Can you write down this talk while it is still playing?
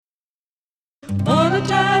On the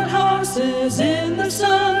tired horses in the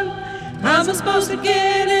sun, how's I supposed to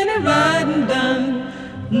get any riding done?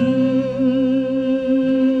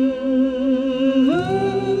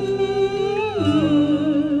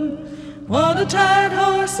 On the tired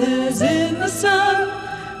horses in the sun,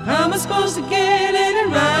 how am I supposed to get any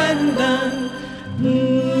riding done?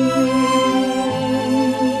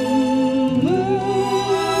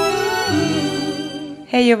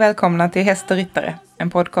 Hej och välkomna till Häst och ryttare, en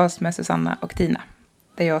podcast med Susanna och Tina.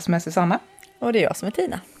 Det är jag som är Susanna. Och det är jag som är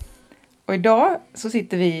Tina. Och idag så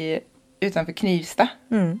sitter vi utanför Knivsta.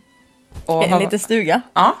 Och en liten stuga.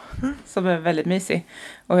 Ja, som är väldigt mysig.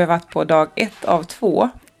 Och vi har varit på dag 1 av 2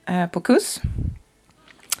 på kurs.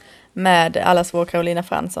 Med allas vår Carolina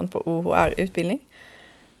Fransson på OHR-utbildning.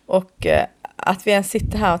 Och att vi ens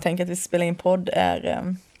sitter här och tänker att vi ska spela in podd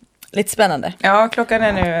är lite spännande. Ja, klockan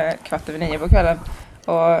är nu 8:15 på kvällen.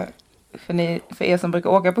 Och för er som brukar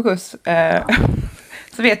åka på kurs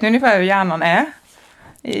så vet ni ungefär hur hjärnan är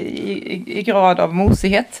i grad av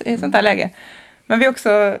mosighet i sånt här läge. Men vi är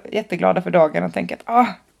också jätteglada för dagen och tänker att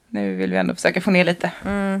nu vill vi ändå försöka få ner lite.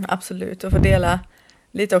 Absolut, och få dela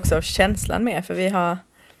lite också av känslan med. För vi har,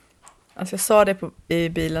 alltså jag sa det i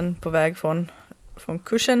bilen på väg från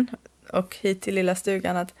kursen och hit till lilla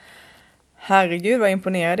stugan att herregud vad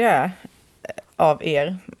imponerad jag är av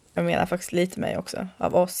er. Jag menar faktiskt lite mig också,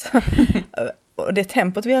 av oss. Och det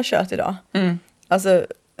tempot vi har kört idag. Alltså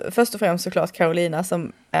först och främst såklart Carolina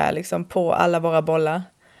som är liksom på alla våra bollar.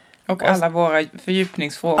 Och alla våra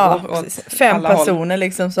fördjupningsfrågor. Ja, 5 personer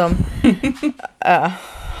liksom som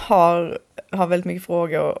har väldigt mycket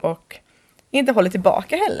frågor och inte håller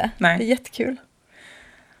tillbaka heller. Nej. Det är jättekul.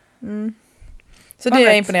 Så det är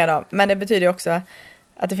jag imponerad av. Men det betyder också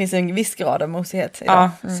att det finns en viss grad av mosighet idag.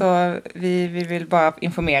 Ja, så vi vill bara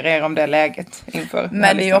informera er om det läget inför.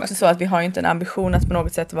 Men det är ju också så att vi har ju inte en ambition att på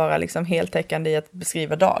något sätt vara liksom heltäckande i att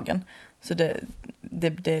beskriva dagen. Så det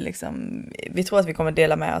är liksom, vi tror att vi kommer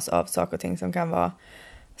dela med oss av saker och ting som kan vara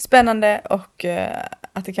spännande och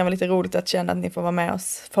att det kan vara lite roligt att känna att ni får vara med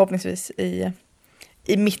oss förhoppningsvis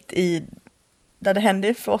i mitt i där det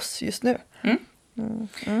händer för oss just nu.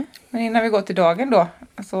 Men innan vi går till dagen då,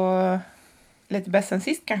 alltså lite bäst sen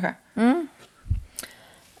sist kanske.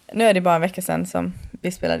 Nu är det bara en vecka sedan som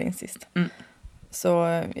vi spelade in sist.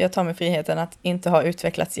 Så jag tar mig friheten att inte ha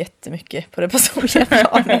utvecklats jättemycket på det personliga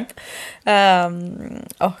planet.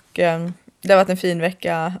 Det har varit en fin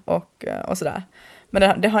vecka och sådär.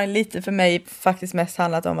 Men det har lite för mig faktiskt mest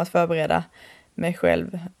handlat om att förbereda mig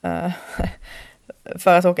själv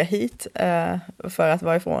för att åka hit. För att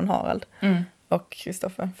vara ifrån Harald och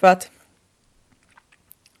Kristoffer. För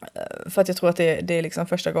att jag tror att det är liksom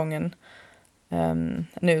första gången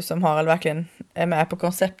nu som Harald verkligen är med på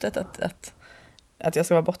konceptet att jag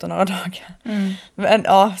ska vara borta några dagar. Men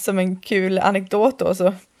som en kul anekdot då,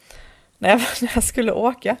 så när jag skulle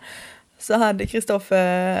åka så hade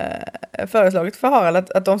Kristoffer föreslagit för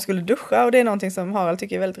Harald att de skulle duscha, och det är någonting som Harald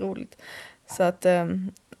tycker är väldigt roligt. Så att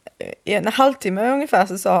i en halvtimme ungefär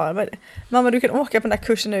så sa Harald: mamma, du kan åka på den där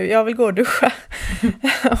kursen nu, jag vill gå och duscha.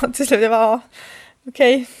 Och till slut jag var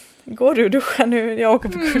okej, går du och duscha nu, jag åker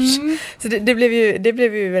på kurs. Så det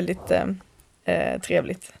blev ju väldigt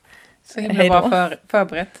trevligt. Så himla bra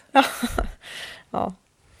förberett. Ja.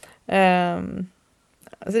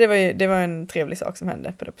 Alltså det var en trevlig sak som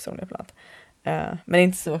hände på det personliga planet. Men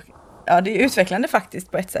inte så. Ja, det är utvecklande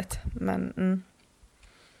faktiskt på ett sätt. Men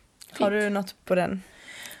har du något på den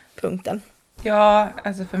punkten? Ja,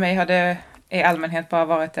 alltså för mig har det i allmänhet bara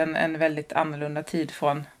varit en väldigt annorlunda tid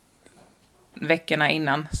från veckorna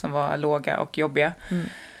innan som var låga och jobbiga.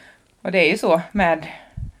 Och det är ju så med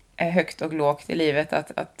högt och lågt i livet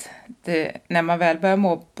att när man väl börjar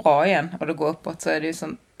må bra igen och det går uppåt så är det ju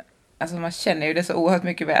som, alltså man känner ju det så oerhört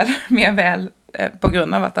mycket mer väl på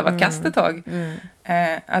grund av att det var kast ett tag.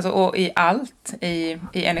 Alltså, och i allt, i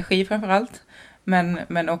energi framförallt,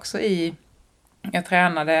 men också jag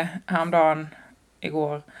tränade häromdagen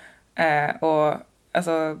igår och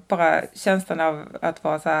alltså bara känslan av att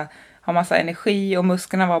vara så här, ha massa energi och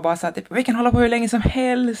musklerna var bara så här, typ, vi kan hålla på hur länge som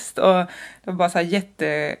helst, och det var bara så här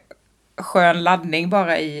jätteskön laddning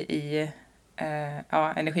bara i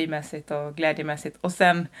energimässigt och glädjemässigt, och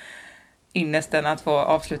sen ynnesten att få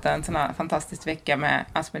avsluta en sån här fantastisk vecka med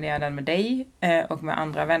att spendera den med dig och med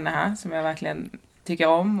andra vänner här som jag verkligen tycker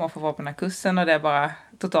om, och få vara på den här kursen, och det är bara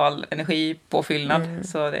total energipåfyllnad,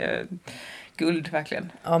 så det är guld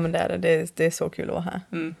verkligen. Ja, men det är så kul att vara här.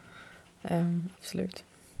 Absolut.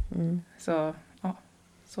 Så, ja,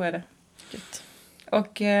 så är det. Gött.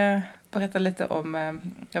 Och berätta lite om,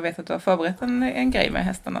 jag vet att du har förberett en grej med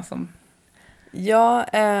hästarna som... Ja,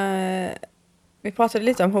 vi pratade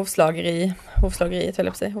lite om hovslageriet, höll jag på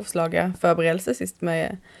att säga, hovslagarförberedelse sist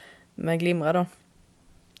med Glimra då.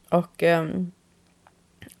 Och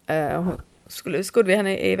skodde vi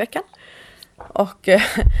henne i veckan. Och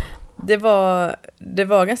det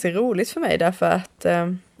var ganska roligt för mig därför att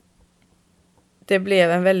det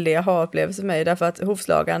blev en väldig aha-upplevelse för mig därför att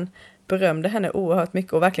hovslagaren berömde henne oerhört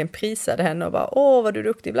mycket och verkligen prisade henne och bara åh vad du är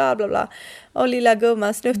duktig bla bla bla. Och lilla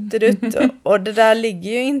gumman snuttedutt och det där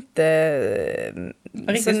ligger ju inte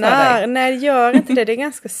så nära. Nej, det gör inte det. Det är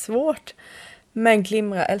ganska svårt. Men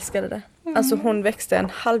Glimra älskade det. Alltså hon växte en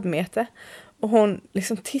halv meter och hon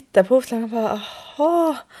liksom tittade på hovslagaren och bara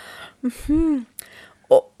aha. Mm-hmm.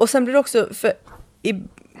 Och sen blev det också för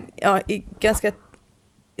i ganska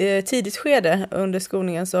tidigt skede under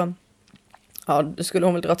skolningen så då skulle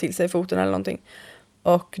hon väl dra till sig foten eller någonting.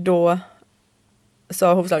 Och då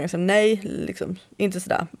sa hovslagaren så nej, liksom, inte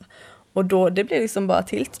sådär. Och då, det blev liksom bara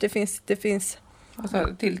tilt. Det finns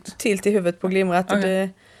alltså, tilt i huvudet på Glimra. Att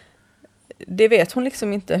det vet hon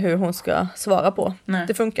liksom inte hur hon ska svara på. Nej.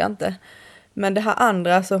 Det funkar inte. Men det här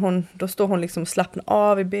andra, så då står hon liksom slappna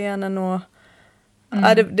av i benen. Och,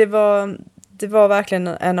 det var verkligen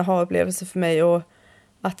en aha-upplevelse för mig. Och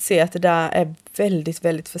att se att det där är väldigt,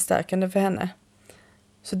 väldigt förstärkande för henne.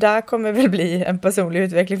 Så där kommer väl bli en personlig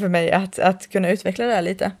utveckling för mig att kunna utveckla det här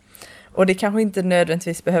lite. Och det kanske inte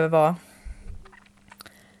nödvändigtvis behöver vara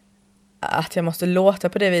att jag måste låta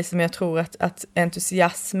på det viset, men jag tror att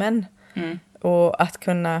entusiasmen och att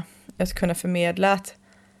kunna förmedla att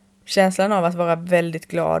känslan av att vara väldigt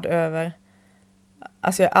glad över,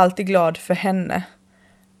 alltså jag är alltid glad för henne,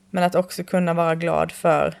 men att också kunna vara glad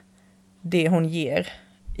för det hon ger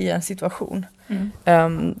i en situation.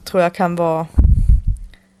 Tror jag kan vara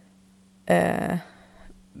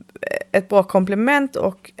ett bra komplement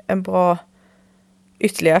och en bra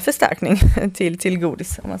ytterligare förstärkning till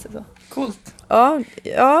godis, om man säger så. Coolt. Ja,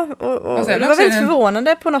 och det var väldigt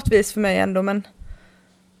förvånande på något vis för mig ändå,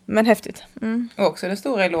 men häftigt. Och också den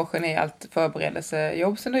stora elogen i allt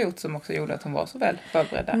förberedelsejobb som du har gjort som också gjorde att hon var så väl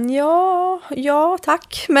förberedda. Ja,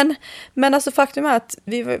 tack. Men alltså faktum är att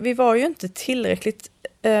vi var ju inte tillräckligt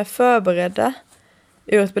förberedda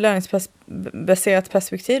ur ett belöningsbaserat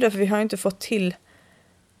perspektiv, för vi har inte fått till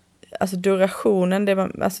alltså durationen, det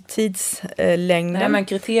var alltså tidslängden. Nej, men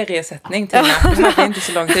kriteriesättning till det är inte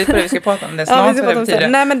så lång tid på det, vi ska prata om det snart.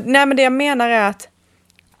 Nej, men det jag menar är att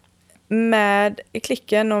med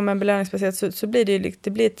klicken och med belöningsbaserat så blir det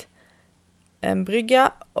blir en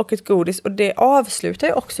brygga och ett godis, och det avslutar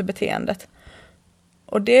ju också beteendet.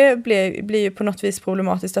 Och det blir ju på något vis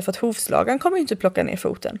problematiskt därför att hovslagaren kommer ju inte plocka ner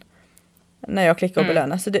foten när jag klickar och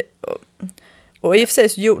belönar. Så det, och i och för sig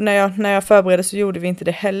så, när jag förberedde så gjorde vi inte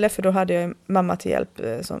det heller, för då hade jag mamma till hjälp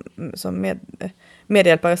som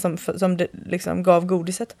medhjälpare som det liksom gav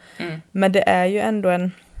godiset. Men det är ju ändå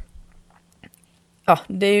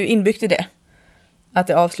det är ju inbyggt i det att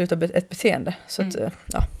det avslutar ett beteende. Så att,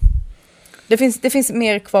 det finns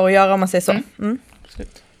mer kvar att göra om man säger så.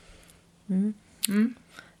 Absolut.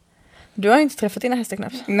 Du har inte träffat dina hästar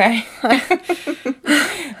knappt. Nej.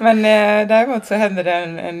 Men däremot så hände det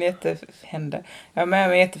jag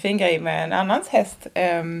med en jättefin grej med en annans häst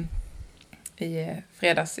i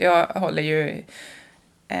fredags. Jag håller ju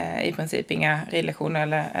i princip inga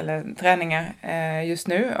ridlektioner eller träningar just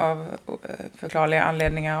nu av förklarliga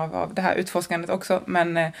anledningar av det här utforskandet också.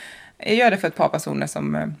 Men jag gör det för ett par personer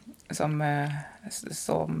som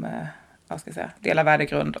vad ska jag säga, delar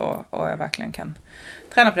värdegrund och jag verkligen kan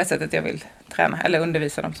träna på det sättet jag vill träna, eller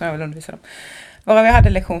undervisa dem som jag vill undervisa dem. Varav jag hade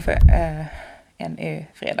lektion för en i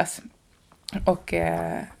fredags. Och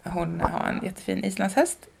hon har en jättefin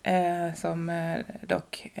islandshäst som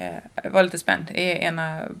dock var lite spänd i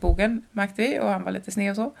ena bogen, märkte vi, och han var lite sned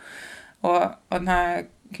och så. Och den här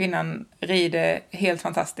kvinnan rider helt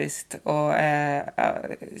fantastiskt och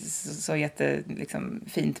så liksom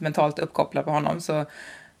fint mentalt uppkopplad på honom. Så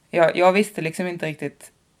jag visste liksom inte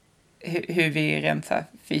riktigt hur vi rent så här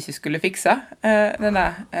fysiskt skulle fixa den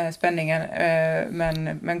där spänningen.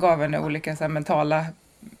 Men gav henne olika så här mentala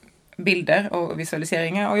bilder och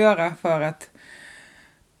visualiseringar att göra för att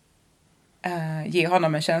ge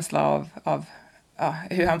honom en känsla av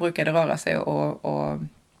hur han brukade röra sig och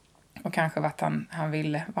kanske vad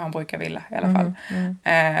han brukar vilja i alla fall.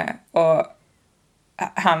 Och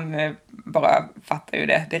han bara fattar ju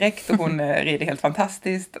det direkt, och hon rider helt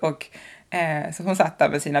fantastiskt, och så hon satt där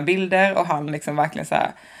med sina bilder och han liksom verkligen så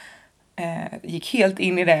här gick helt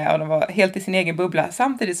in i det, och de var helt i sin egen bubbla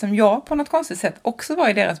samtidigt som jag på något konstigt sätt också var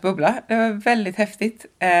i deras bubbla. Det var väldigt häftigt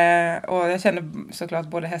och jag kände såklart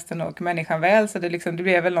både hästen och människan väl, så det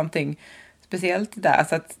blev väl någonting speciellt där.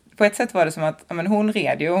 Så att på ett sätt var det som att ja, men hon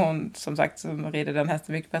red ju, och hon som sagt som rider den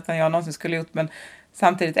hästen mycket bättre än jag någonsin skulle gjort, men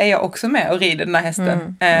samtidigt är jag också med och rider den här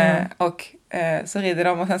hästen. Och så rider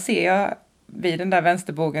de och sen ser jag vid den där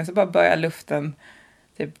vänsterbogen så bara börjar luften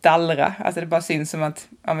typ dallra. Alltså det bara syns som att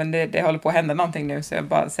ja, men det håller på att hända någonting nu, så jag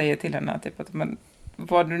bara säger till henne typ att men,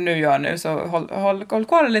 vad du nu gör nu så håll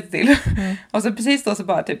kvar lite till. Och så precis då så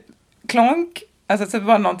bara typ klonk. Alltså så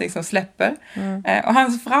var det någonting som släpper. Och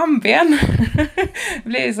hans framben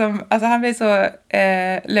blir som, alltså han blir så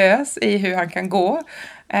lös i hur han kan gå.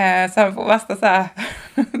 Så han får vasta så här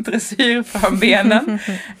dressyr frambenen.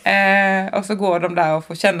 Och så går de där och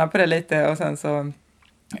får känna på det lite, och sen så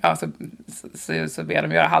ja, så ber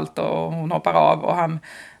de göra halt och hon hoppar av och han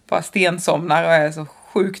bara stensomnar och är så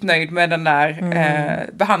sjukt nöjd med den där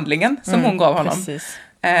behandlingen som hon gav honom. Precis.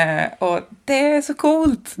 Och det är så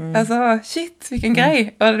coolt. Alltså shit, vilken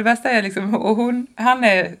grej. Och det bästa är liksom, och han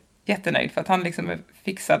är jättenöjd för att han liksom är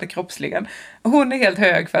fixad kroppsligen. Och hon är helt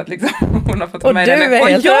hög för att liksom hon har fått och med du henne. Är och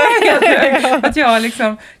helt jag är helt hög. Att jag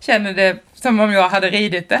liksom känner det som om jag hade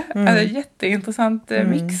ridit det. Alltså jätteintressant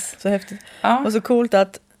mix. Så häftigt. Ja. Och så coolt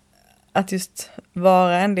att just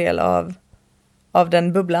vara en del av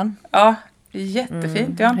den bubblan. Ja,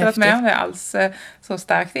 jättefint. Jag har inte varit med häftigt. om det alls så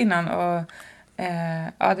starkt innan. Och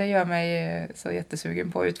ja, det gör mig så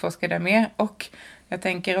jättesugen på att utforska det mer. Och jag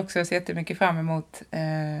tänker också så jättemycket fram emot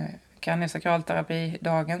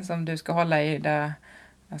kraniosakralterapi-dagen som du ska hålla i, där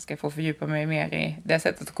jag ska få fördjupa mig mer i det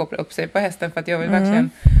sättet att koppla upp sig på hästen, för att jag vill verkligen...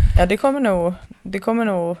 Ja, det kommer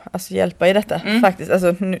nog alltså, hjälpa i detta faktiskt.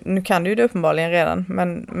 Alltså, nu kan du ju det uppenbarligen redan,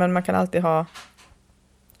 men man kan alltid ha...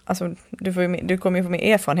 Alltså, du kommer ju få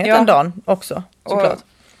mer erfarenhet en dag också, såklart.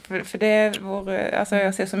 För det vore, alltså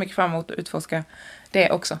jag ser så mycket fram emot att utforska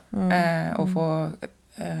det också. Och få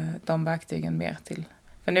de verktygen mer till.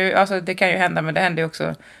 För nu, alltså det kan ju hända, men det händer ju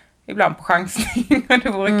också ibland på chansning. Det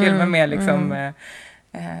vore kul med mer liksom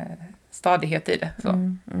stadighet i det.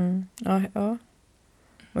 Så. Ja.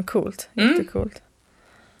 Men coolt, jättecoolt.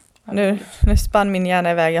 Nu spann min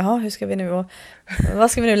hjärna iväg. Jaha, hur ska vi nu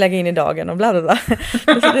vad ska vi nu lägga in i dagen och bla bla bla.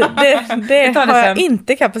 Det har jag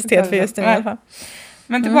inte kapacitet för just nu i alla fall.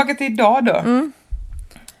 Men tillbaka till idag då.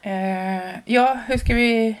 Ja,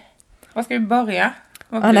 vad ska vi börja?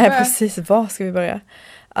 Precis, var ska vi börja?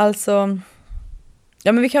 Alltså,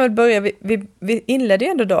 ja men vi kan väl börja, vi inledde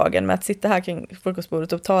ju ändå dagen med att sitta här kring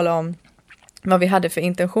frukostbordet och tala om vad vi hade för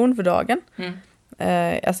intention för dagen.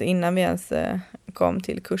 Alltså innan vi ens kom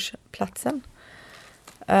till kursplatsen.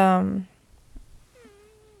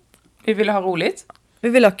 Vi ville ha roligt. Vi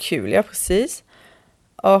ville ha kul, ja precis.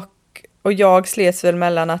 Och jag slets väl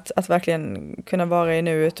mellan att verkligen kunna vara i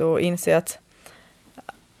nuet och inse att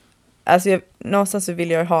alltså någonstans så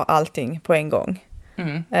vill jag ha allting på en gång.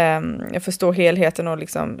 Jag förstår helheten och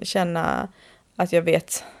liksom känna att jag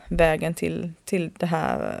vet vägen till det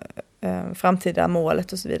här framtida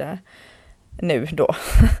målet och så vidare. Nu då.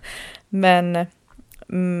 Men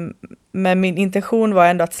min intention var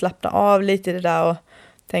ändå att slappna av lite i det där och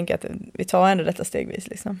tänka att vi tar ändå detta stegvis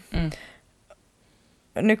liksom.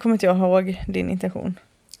 Nu kommer inte jag ihåg din intention.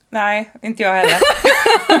 Nej, inte jag heller.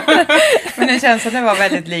 Men det känns att det var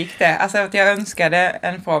väldigt likt det. Alltså att jag önskade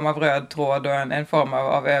en form av röd tråd och en form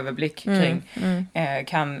av överblick kring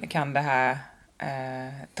kan det här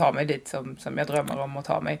ta mig dit som jag drömmer om att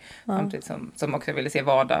ta mig. Samtidigt som också ville se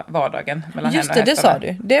vardagen mellan just henne och det hästarna. sa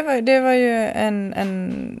du. Det var ju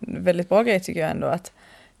en väldigt bra grej tycker jag ändå. Att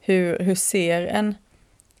hur ser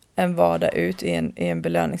en vardag ut i en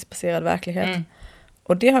belöningsbaserad verklighet.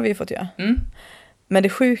 Och det har vi fått göra. Men det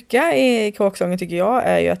sjuka i kråksången tycker jag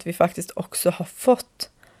är ju att vi faktiskt också har fått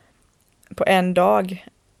på en dag,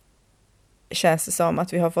 känns det som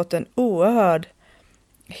att vi har fått en oerhörd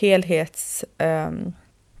helhetsblick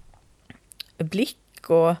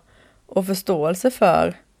och förståelse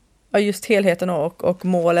för just helheten och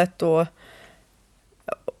målet och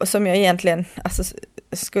som jag egentligen, alltså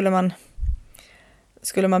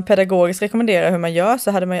skulle man pedagogiskt rekommendera hur man gör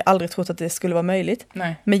så hade man ju aldrig trott att det skulle vara möjligt.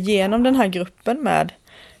 Nej. Men genom den här gruppen med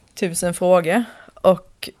 1000 frågor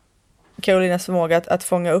och Carolinas förmåga att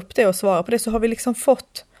fånga upp det och svara på det så har vi liksom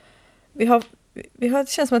fått, det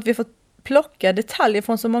känns som att vi har fått plocka detaljer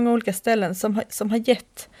från så många olika ställen som har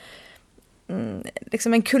gett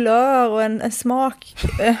liksom en kulör och en smak.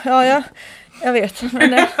 Jag vet.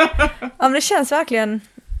 Men det känns verkligen,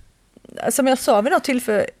 som jag sa vid något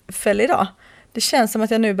tillfälle idag, det känns som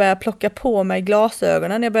att jag nu börjar plocka på mig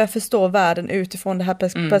glasögonen. Jag börjar förstå världen utifrån det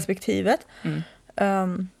här perspektivet.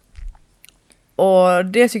 Och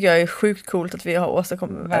det tycker jag är sjukt coolt att vi har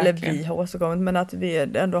åstadkommit. Verkligen. Eller vi har åstadkommit, men att vi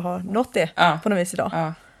ändå har nått det på något vis idag.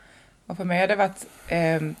 Ja. Och för mig har det varit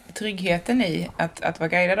tryggheten i att vara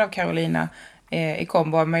guidad av Carolina i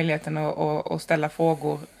kombo av möjligheten att ställa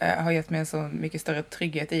frågor har gett mig en så mycket större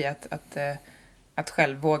trygghet i att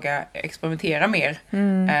själv våga experimentera mer.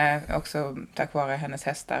 Också tack vare hennes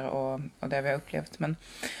hästar och det vi har upplevt. Men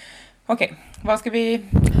okej, vad ska vi...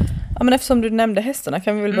 Ja, men eftersom du nämnde hästarna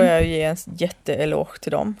kan vi väl börja ge en jätteeloge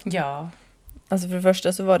till dem. Ja. Alltså för det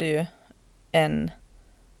första så var det ju en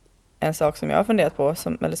sak som jag har funderat på,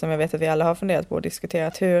 som jag vet att vi alla har funderat på och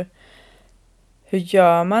diskuterat. Hur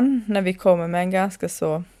gör man när vi kommer med en ganska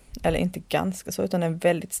så, eller inte ganska så, utan en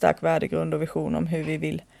väldigt stark värdegrund och vision om hur vi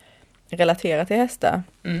vill relatera till hästar.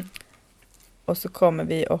 Och så kommer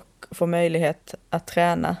vi och får möjlighet att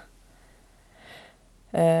träna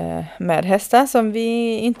med hästar som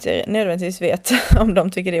vi inte nödvändigtvis vet om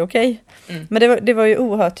de tycker det är okej. Men det var ju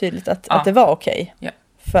oerhört tydligt att det var okej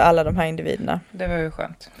för alla de här individerna. Det var ju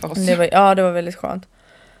skönt för oss. Det var väldigt skönt.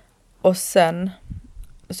 Och sen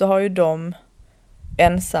så har ju de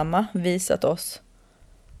ensamma visat oss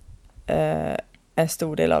en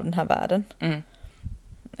stor del av den här världen.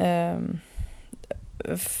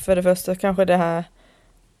 För det första kanske det här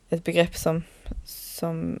ett begrepp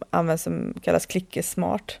som används som kallas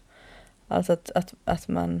klickesmart. Alltså att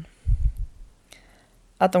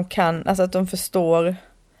de kan, alltså att de förstår,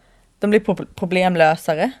 de blir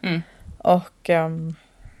problemlösare och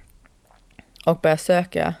börjar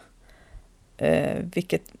söka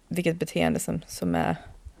vilket beteende som är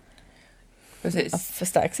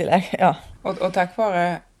förstärks i läge. Ja. Och tack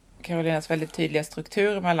vare Carolinas väldigt tydliga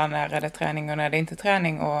struktur mellan när det är träning och när det är inte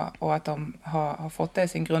träning och att de har fått det i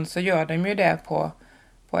sin grund, så gör de ju det på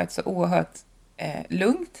ett så oerhört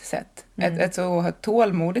lugnt sätt. Ett så oerhört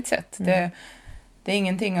tålmodigt sätt. Det är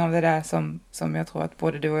ingenting av det där som jag tror att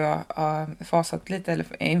både du och jag har fasat lite eller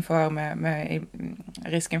inför med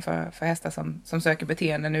risken för hästar som söker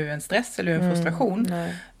beteende nu en stress eller en frustration.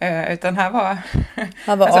 Utan här var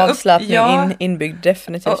alltså avslappning inbyggd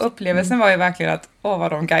definitivt. Och upplevelsen var ju verkligen att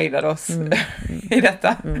vad de guidade oss i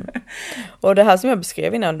detta. Och det här som jag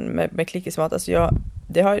beskrev innan med klickesmart, alltså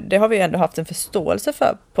det har vi ändå haft en förståelse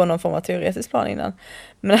för på någon form av teoretisk plan innan.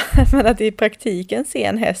 Men att i praktiken se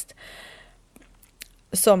en häst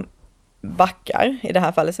som backar, i det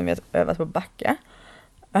här fallet som vi har övat på backa,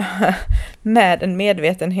 med en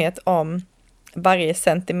medvetenhet om varje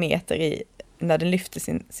centimeter när den lyfter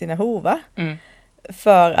sina hovar,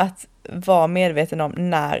 för att vara medveten om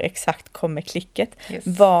när exakt kommer klicket,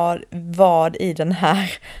 vad i den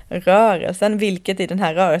här rörelsen, vilket i den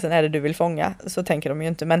här rörelsen är det du vill fånga, så tänker de ju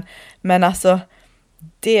inte, men alltså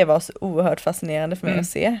det var så oerhört fascinerande för mig att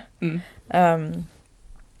se.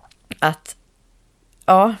 Att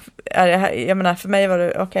jag menar, för mig var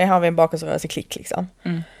det okej, har vi en bakåtrörelse, klick liksom.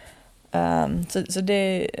 Så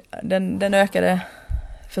den ökade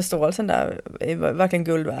förståelsen där är verkligen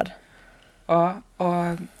guld värd. Ja,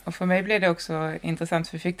 och för mig blev det också intressant,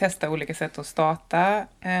 för vi fick testa olika sätt att starta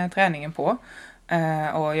träningen på.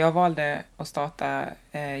 Och jag valde att starta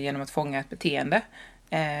genom att fånga ett beteende.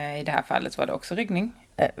 I det här fallet var det också ryggning.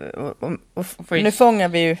 Nu fångar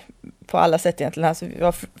vi ju på alla sätt egentligen här, så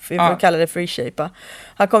vi får kalla det free shaper.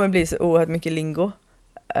 Här kommer bli så oerhört mycket lingo.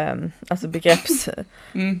 Alltså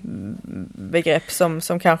begrepp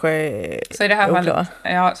som kanske är så i det här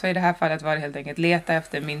fallet, så i det här fallet var det helt enkelt leta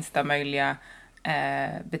efter minsta möjliga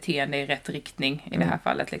beteende i rätt riktning. I det här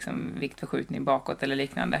fallet liksom viktförskjutning bakåt eller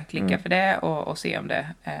liknande. Klicka för det och se om det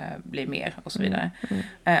blir mer och så vidare.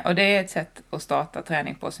 Och det är ett sätt att starta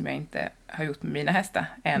träning på som jag inte har gjort med mina hästar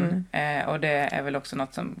än. Och det är väl också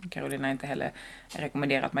något som Carolina inte heller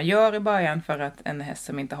rekommenderar att man gör i början, för att en häst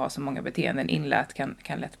som inte har så många beteenden inlärt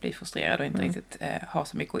kan lätt bli frustrerad och inte riktigt ha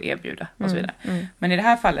så mycket att erbjuda och så vidare. Men i det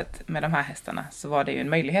här fallet med de här hästarna så var det ju en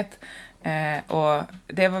möjlighet. Och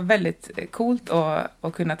det var väldigt coolt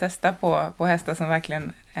att kunna testa på hästar som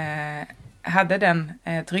verkligen hade den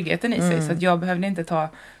tryggheten i sig. Så att jag behövde inte ta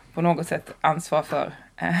på något sätt ansvar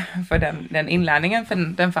för den inlärningen, för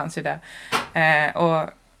den fanns ju där. Och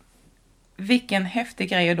vilken häftig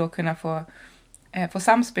grej att då kunna få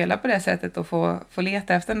samspela på det sättet och få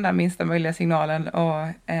leta efter den där minsta möjliga signalen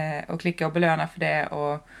och klicka och belöna för det,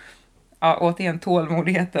 och återigen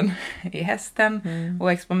tålmodigheten i hästen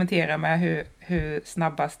och experimentera med hur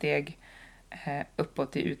snabba steg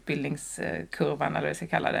uppåt i utbildningskurvan, eller vad vi ska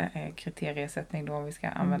kalla det, kriteriesättning då, om vi ska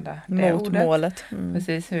använda det mot ordet. Målet.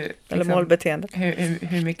 Precis, eller målbeteendet.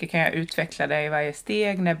 Hur mycket kan jag utveckla det i varje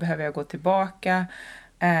steg, när behöver jag gå tillbaka?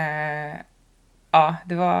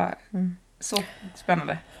 Det var så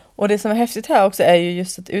spännande. Och det som är häftigt här också är ju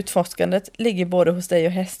just att utforskandet ligger både hos dig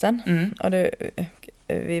och hästen. Och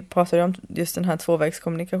vi pratade om just den här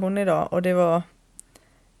tvåvägskommunikationen idag, och det var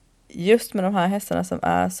just med de här hästarna som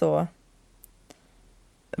är så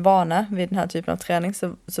vana vid den här typen av träning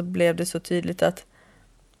så blev det så tydligt att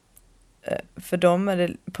för dem är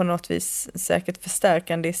det på något vis säkert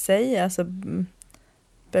förstärkande i sig, alltså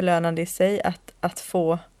belönande i sig att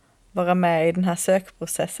få vara med i den här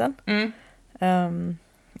sökprocessen.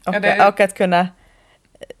 Och att kunna,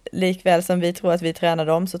 likväl som vi tror att vi tränar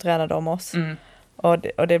dem, så tränar de oss.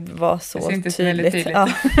 Och det var så tydligt. Ja,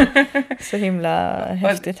 så himla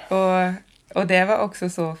häftigt. Och det var också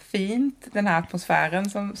så fint, den här atmosfären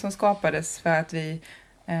som skapades, för att vi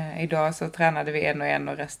idag så tränade vi en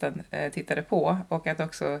och resten tittade på. Och att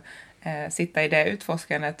också sitta i det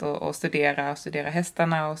utforskandet och studera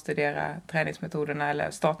hästarna och studera träningsmetoderna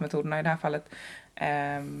eller startmetoderna i det här fallet.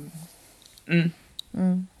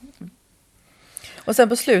 Och sen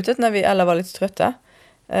på slutet när vi alla var lite trötta,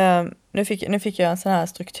 nu fick jag en sån här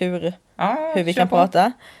struktur hur vi kan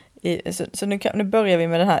prata. Så nu börjar vi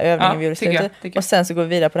med den här övningen vi gjorde i slutet. Och sen så går vi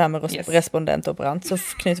vidare på det här med respondent och operant. Så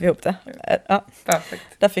knyter vi ihop det. Ja. Perfekt.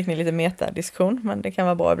 Där fick ni lite metadiskussion. Men det kan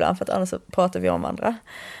vara bra ibland, för att annars så pratar vi om andra.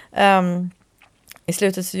 I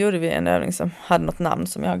slutet så gjorde vi en övning som hade något namn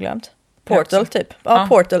som jag har glömt. Portal typ. Ja,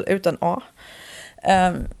 Portal utan A.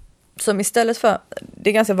 Som istället för, det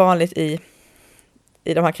är ganska vanligt i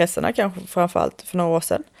de här kretsarna, kanske framförallt för några år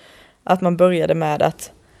sedan, att man började med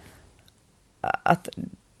att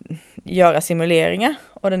göra simuleringar,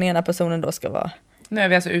 och den ena personen då ska vara... Nu är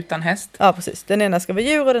vi alltså utan häst. Ja, precis. Den ena ska vara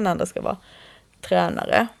djur och den andra ska vara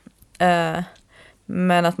tränare.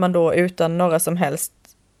 Men att man då utan några som helst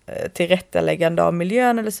tillrättaläggande av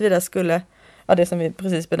miljön eller så vidare skulle, det som vi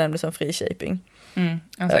precis benämnde som free-shaping.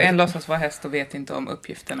 Alltså en låtsas vara häst och vet inte om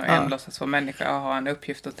uppgiften, och en låtsas vara människa och har en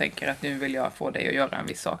uppgift och tänker att nu vill jag få dig att göra en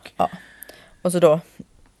viss sak. Ja. Och så då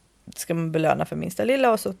ska man belöna för minsta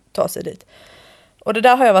lilla och så ta sig dit. Och det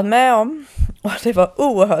där har jag varit med om, och det var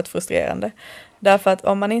oerhört frustrerande. Därför att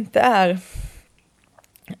om man inte är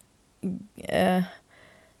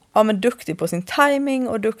men duktig på sin timing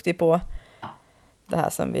och duktig på det här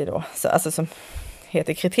som vi då, alltså som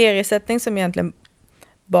heter kriteriesättning, som egentligen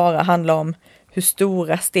bara handlar om hur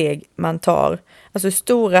stora steg man tar. Alltså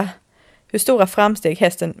hur stora framsteg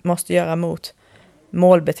hästen måste göra mot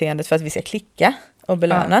målbeteendet för att vi ska klicka och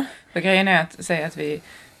belöna. Ja, för grejen är att säga att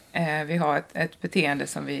vi har ett beteende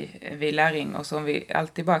som vi lär in, och som vi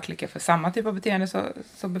alltid bara klickar för samma typ av beteende,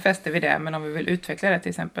 så befäster vi det. Men om vi vill utveckla det, till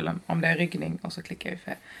exempel om det är ryggning, och så klickar vi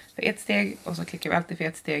för ett steg, och så klickar vi alltid för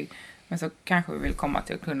ett steg. Men så kanske vi vill komma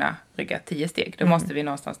till att kunna rygga 10 steg. Då måste vi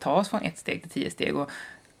någonstans ta oss från 1 steg till 10 steg. Och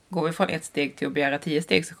går vi från 1 steg till att begära 10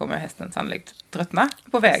 steg, så kommer hästen sannolikt tröttna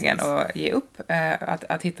på vägen och ge upp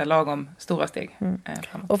att hitta lagom stora steg.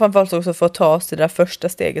 Och framförallt också för att ta oss till det där första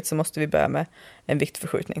steget, så måste vi börja med en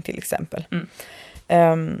viktförskjutning till exempel.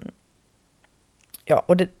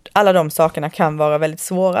 Och alla de sakerna kan vara väldigt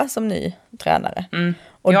svåra som ny tränare.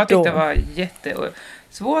 Och jag tyckte det var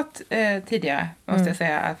jättesvårt tidigare, måste jag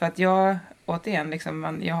säga. För att jag, återigen,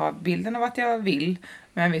 jag har bilden av att jag vill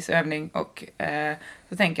med en viss övning, och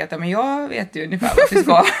så tänker jag att jag vet ju ungefär vad vi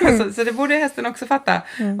ska. så det borde hästen också fatta.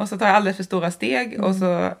 Och så tar jag alldeles för stora steg, och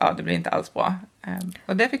så det blir inte alls bra.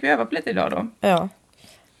 Och det fick vi öva på lite idag då. Ja.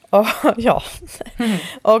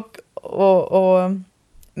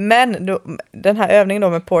 Men då, den här övningen då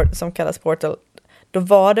med som kallas Portal, då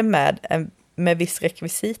var det med viss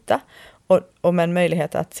rekvisita och med en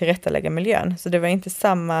möjlighet att tillrättalägga miljön. Så det var inte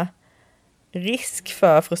samma risk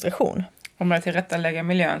för frustration. Om man tillrättalägga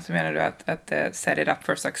miljön, så menar du att set it up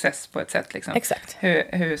for success på ett sätt liksom. Exakt.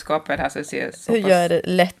 Hur skapar jag det här så det ser så hur pass... gör det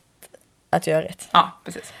lätt att göra rätt? Ja,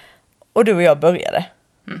 precis. Och du och jag började.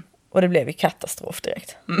 Och det blev ju katastrof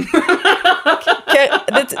direkt.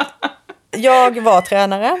 Jag var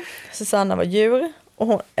tränare, Susanna var djur, och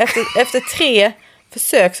hon, efter 3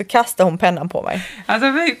 försök så kastade hon pennan på mig.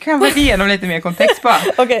 Alltså vi kan gå igenom lite mer kontext bara.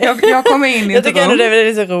 Okay. Jag kommer in i ett rum. Jag tycker ändå det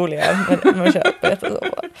är så roliga med köpet.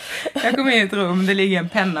 Jag kommer in i ett rum, det ligger en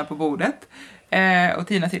penna på bordet. Och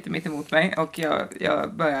Tina sitter mitt emot mig, och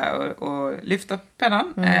jag börjar och lyfta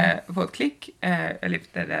pennan. På ett klick. Jag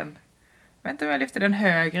lyfter den. Vänta, jag lyfter den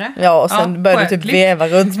högre. Ja, och sen började du typ veva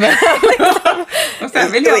runt med. Och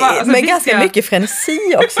sen vill jag bara, men ganska mycket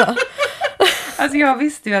frenesi också. Alltså jag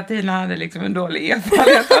visste ju att Tina hade liksom en dålig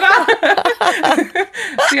erfarenhet av det.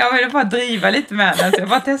 Så jag ville bara driva lite med henne. Så jag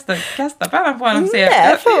bara testade att kasta pennan på henne och se.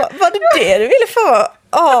 Nej, var det du ville få?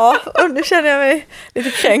 Ja, och nu känner jag mig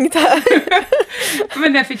lite kränkt här.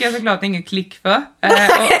 Men det fick jag såklart ingen klick för.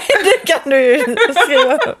 Det kan du ju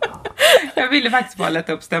skriva upp. Jag ville faktiskt bara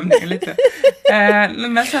lätta upp stämningen lite.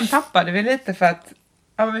 Men sen tappade vi lite för att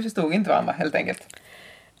vi förstod inte varandra helt enkelt.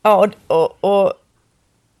 Ja, och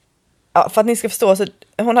ja, för att ni ska förstå, så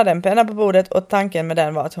hon hade en penna på bordet och tanken med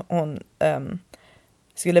den var att hon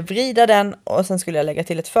skulle vrida den och sen skulle jag lägga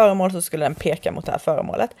till ett föremål, så skulle den peka mot det här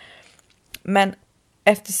föremålet. Men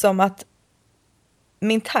eftersom att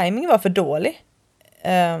min timing var för dålig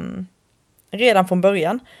redan från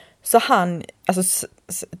början, så alltså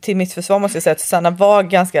till mitt försvar måste jag säga att Susanna var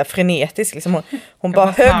ganska frenetisk. Liksom hon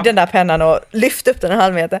bara högg den där pennan och lyfte upp den en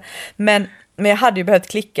halv meter. Men jag hade ju behövt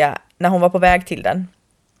klicka när hon var på väg till den.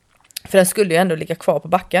 För den skulle ju ändå ligga kvar på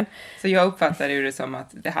backen. Så jag uppfattade ju det som att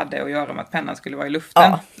det hade att göra med att pennan skulle vara i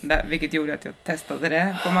luften. Ja. Vilket gjorde att jag testade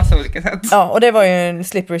det på massa olika sätt. Ja, och det var ju en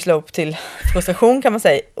slippery slope till frustration kan man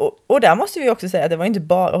säga. Och där måste vi också säga att det var inte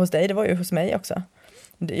bara hos dig, det var ju hos mig också.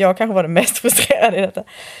 Jag kanske var den mest frustrerade i detta.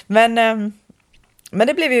 Men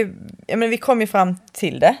det blev ju, vi kom ju fram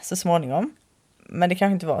till det så småningom. Men det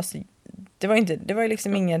kanske inte var så, det var ju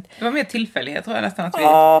liksom inget... Det var mer tillfällighet tror jag nästan att vi...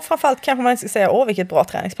 Ja, framförallt kanske man inte ska säga, vilket bra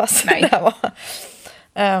träningspass Nej. det här var.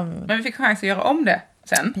 Men vi fick chans att göra om det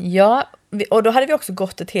sen. Ja, och då hade vi också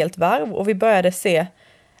gått ett helt varv och vi började se,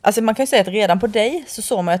 alltså man kan ju säga att redan på dig så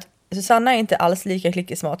såg man att Susanna är inte alls lika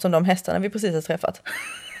klickesmart som de hästarna vi precis har träffat.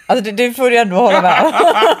 Alltså det får du ändå hålla med.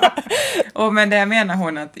 Men det menar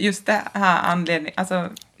hon att just det här anledningen, alltså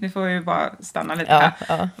nu får vi ju bara stanna lite här.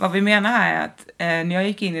 Ja. Vad vi menar här är att när jag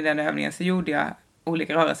gick in i den övningen så gjorde jag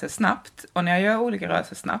olika rörelser snabbt. Och när jag gör olika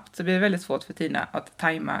rörelser snabbt så blir det väldigt svårt för Tina att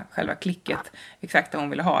tajma själva klicket exakt där hon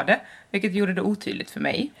ville ha det. Vilket gjorde det otydligt för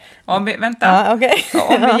mig. Och om vi, om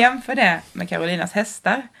vi jämför det med Carolinas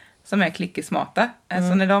hästar som är klickesmarta.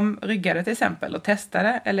 Så när de ryggade till exempel och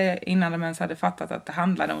testade, eller innan de ens hade fattat att det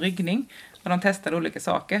handlade om ryggning, och de testade olika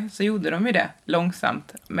saker, så gjorde de ju det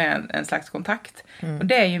långsamt med en slags kontakt. Och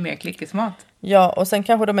det är ju mer klickesmart. Ja, och sen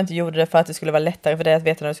kanske de inte gjorde det för att det skulle vara lättare för dig att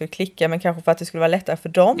veta när du skulle klicka, men kanske för att det skulle vara lättare för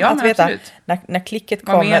dem att veta när klicket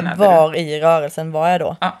kommer, var i rörelsen var jag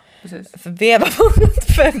då. Ja, precis. För veva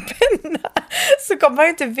för en penna så kommer man ju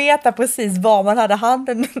inte veta precis var man hade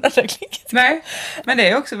handen när det klicket. Nej, men det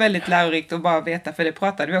är också väldigt lärorikt att bara veta, för det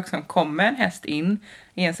pratade vi också om, kommer en häst in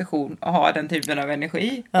i en session och har den typen av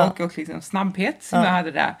energi och liksom snabbhet som jag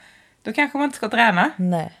hade där, då kanske man inte ska träna.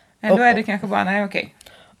 Nej. Då är det kanske bara, okej.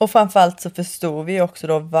 Och framförallt så förstod vi också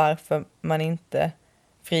då varför man inte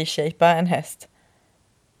frishapar en häst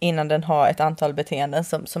innan den har ett antal beteenden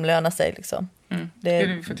som lönar sig liksom. Skulle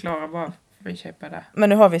vi förklara bara frishapar där? Men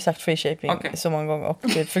nu har vi sagt frishaping så många gånger och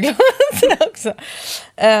förklarat det också.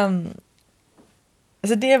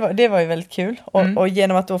 Så det var ju väldigt kul. Och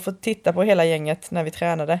genom att då få titta på hela gänget när vi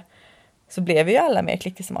tränade så blev vi ju alla mer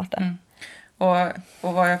klickesmarta.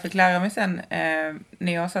 Och vad jag fick lära mig sen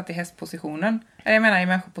när jag satt i hästpositionen, eller jag menar i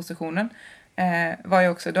människopositionen, var ju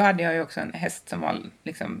också, då hade jag ju också en häst som var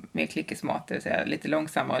liksom mer klickesmart, det vill säga lite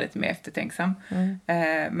långsammare och lite mer eftertänksam.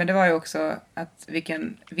 Men det var ju också att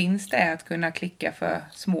vilken vinst det är att kunna klicka för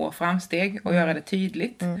små framsteg och göra det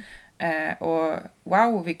tydligt. Och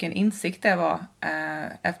wow, vilken insikt det var,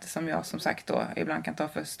 eftersom jag som sagt då ibland kan ta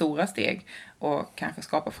för stora steg och kanske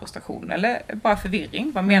skapa frustration eller bara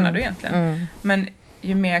förvirring. Vad menar du egentligen? Men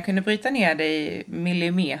ju mer jag kunde bryta ner det i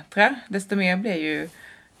millimeter, desto mer blev ju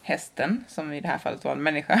hästen, som i det här fallet var en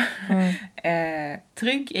människa,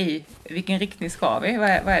 trygg i vilken riktning ska vi, vad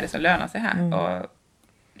är det som lönar sig här. Och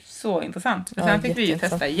så intressant. För sen fick vi ju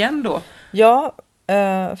testa igen då. Ja,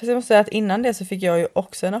 för jag måste säga att innan det så fick jag ju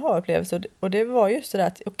också en aha-upplevelse, och det var just det där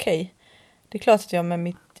att det är klart att jag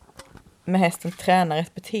med hästen tränar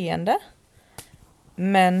ett beteende,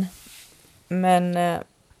 men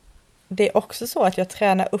det är också så att jag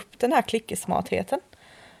tränar upp den här klickesmartheten.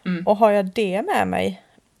 Och har jag det med mig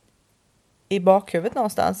i bakhuvudet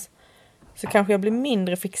någonstans, så kanske jag blir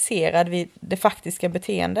mindre fixerad vid det faktiska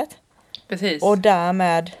beteendet. Precis. Och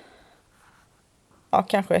därmed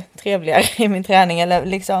kanske trevligare i min träning, eller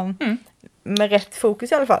liksom med rätt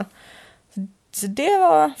fokus i alla fall. Så det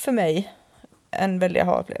var för mig en väldigt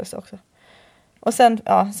aha-upplevelse också. Och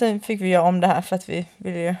sen fick vi göra om det här för att vi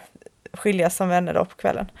ville ju skiljas som vänner då på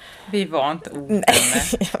kvällen. Vi var inte ovänner.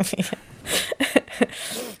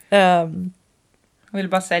 Hon ville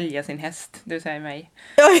bara sälja sin häst, du säger mig.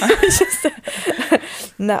 Ja, just det.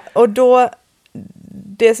 Nej, och då,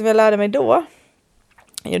 det som jag lärde mig då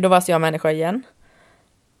var så jag människa igen.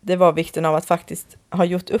 Det var vikten av att faktiskt ha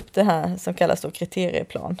gjort upp det här som kallas då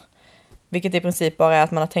kriterieplan. Vilket i princip bara är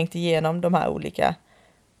att man har tänkt igenom de här olika,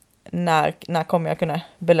 när kommer jag kunna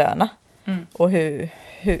belöna? Och hur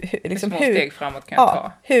liksom, små steg framåt kan jag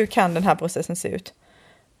ta. Hur kan den här processen se ut?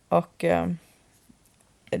 Och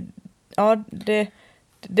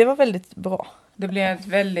det var väldigt bra.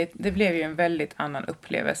 Det blev ju en väldigt annan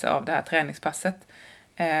upplevelse av det här träningspasset.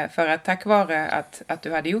 För att tack vare att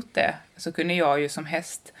du hade gjort det, så kunde jag ju som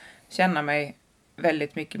häst känna mig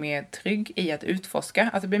väldigt mycket mer trygg i att utforska.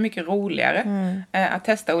 Alltså det blir mycket roligare att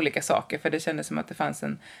testa olika saker. För det kändes som att det fanns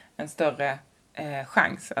en större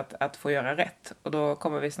chans att få göra rätt. Och då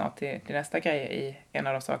kommer vi snart till nästa grej i en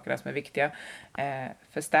av de sakerna som är viktiga.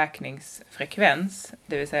 Förstärkningsfrekvens.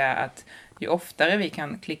 Det vill säga att ju oftare vi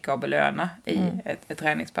kan klicka och belöna i ett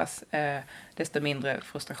träningspass, desto mindre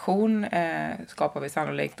frustration skapar vi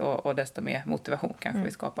sannolikt och desto mer motivation kanske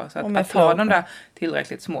vi skapar. Så att ta de där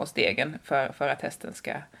tillräckligt små stegen för att hästen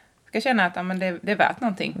ska känna att men det är värt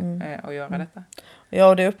någonting att göra detta. Ja,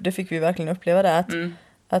 och det fick vi verkligen uppleva där.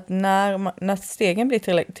 Att när stegen blir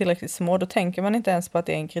tillräckligt små, då tänker man inte ens på att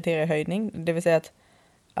det är en kriteriehöjning. Det vill säga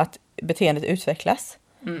att beteendet utvecklas.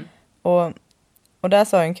 Och där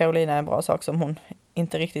sa en Carolina en bra sak som hon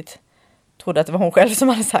inte riktigt trodde att det var hon själv som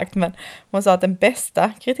hade sagt. Men hon sa att den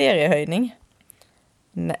bästa kriteriehöjningen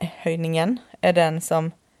är den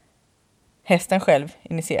som hästen själv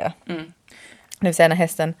initierar. Det vill säga när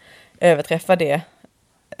hästen överträffar det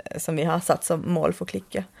som vi har satt som mål för att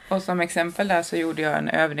klicka. Och som exempel där så gjorde jag en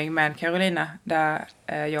övning med Carolina där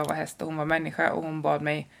jag var häst och hon var människa och hon bad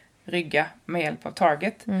mig rygga med hjälp av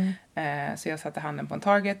target. Så jag satte handen på en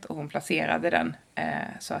target och hon placerade den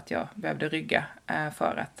så att jag behövde rygga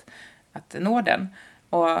för att nå den.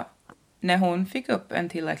 Och när hon fick upp en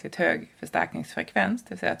tillräckligt hög förstärkningsfrekvens, det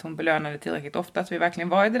vill säga att hon belönade tillräckligt ofta så vi verkligen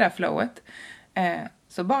var i det där flowet,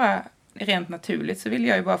 så bara rent naturligt så ville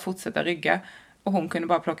jag ju bara fortsätta rygga. Och hon kunde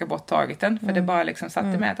bara plocka bort targeten. För det bara liksom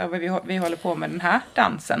satte med att vi håller på med den här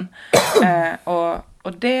dansen.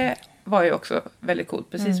 Och det var ju också väldigt coolt.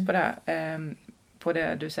 Precis på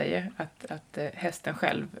det du säger. Att hästen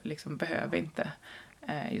själv liksom behöver inte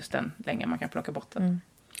just den längre. Man kan plocka bort den.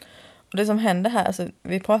 Och det som händer här. Alltså,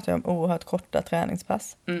 vi pratar ju om oerhört korta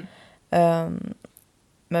träningspass.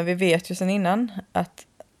 Men vi vet ju sedan innan att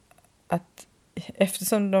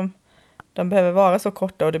eftersom de behöver vara så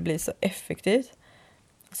korta och det blir så effektivt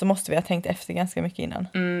så måste vi ha tänkt efter ganska mycket innan.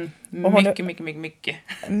 Mycket.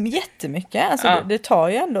 Jättemycket. Alltså det tar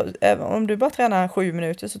ju ändå, även om du bara tränar 7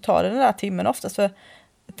 minuter så tar det den där timmen oftast för att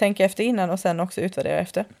tänka efter innan och sen också utvärdera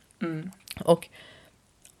efter. Och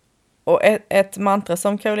ett mantra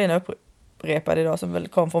som Carolina upprepade idag som väl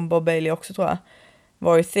kom från Bob Bailey också tror jag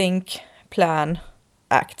var ju think, plan,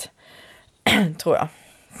 act. tror jag.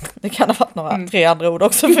 Det kan ha varit några 3 andra ord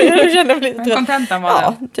också för jag känner mig lite kontentan var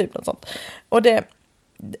ja, typ något sånt. Och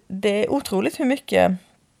det är otroligt hur mycket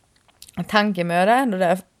tankemöda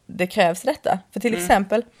ändå det krävs detta. För till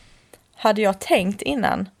exempel hade jag tänkt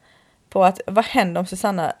innan på att vad händer om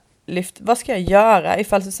Susanna vad ska jag göra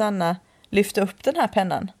ifall Susanna lyfter upp den här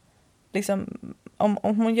pennan? Liksom, om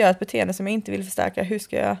hon gör ett beteende som jag inte vill förstärka, hur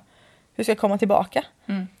ska jag komma tillbaka?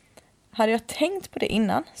 Hade jag tänkt på det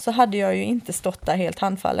innan så hade jag ju inte stått där helt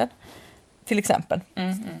handfallen. Till exempel.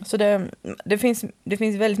 Så det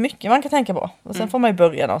finns väldigt mycket man kan tänka på. Och sen får man ju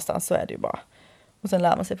börja någonstans, så är det ju bara. Och sen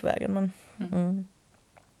lär man sig på vägen. Men,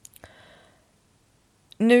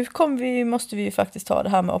 Nu måste vi ju faktiskt ta det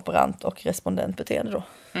här med operant och respondentbeteende då.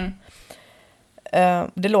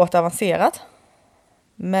 Det låter avancerat.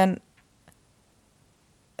 Men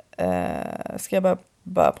ska jag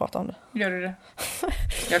börja prata om det? Gör du det?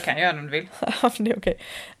 Jag kan göra det om du vill. Ja, det är okej.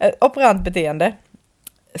 Operant beteende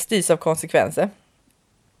styrs av konsekvenser.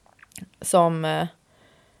 Som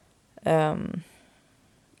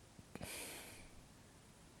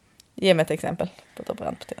ge mig ett exempel på ett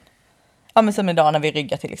operant beteende. Ja, men som idag när vi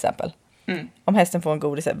ryggar till exempel. Om hästen får en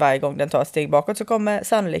godis varje gång den tar ett steg bakåt så kommer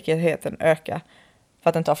sannolikheten öka för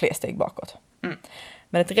att den tar fler steg bakåt.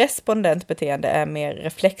 Men ett respondent beteende är mer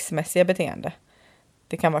reflexmässiga beteende.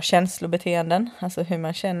 Det kan vara känslobeteenden, alltså hur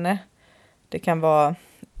man känner. Det kan vara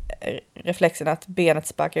reflexen att benet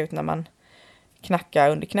sparkar ut när man knackar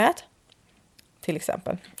under knät. Till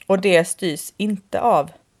exempel. Och det styrs inte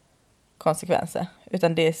av konsekvenser.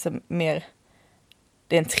 Utan det är som mer,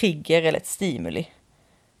 det är en trigger eller ett stimuli.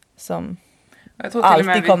 Som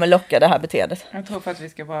alltid kommer locka det här beteendet. Jag tror för att vi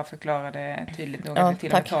ska bara förklara det tydligt nog. Att vi till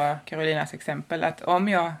och med tar Carolinas exempel. Att om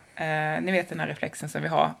jag, ni vet den här reflexen som vi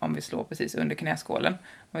har om vi slår precis under knäskålen.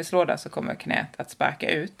 Om vi slår där så kommer knät att sparka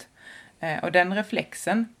ut. Och den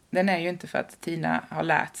reflexen, den är ju inte för att Tina har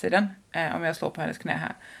lärt sig den. Om jag slår på hennes knä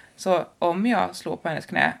här. Så om jag slår på hennes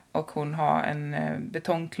knä och hon har en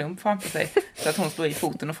betongklump framför sig. Så att hon slår i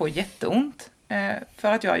foten och får jätteont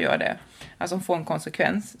för att jag gör det. Alltså hon får en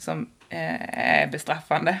konsekvens som är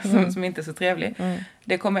bestraffande, som inte är så trevlig.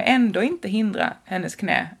 Det kommer ändå inte hindra hennes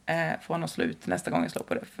knä från att slå ut nästa gång jag slår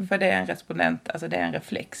på det. För det är en respondent, alltså det är en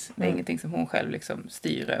reflex. Det är ingenting som hon själv liksom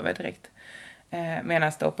styr över direkt.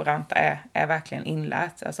 Medan det operanta är verkligen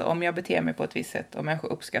inlärt. Alltså om jag beter mig på ett visst sätt och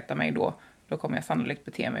människor uppskattar mig då då kommer jag sannolikt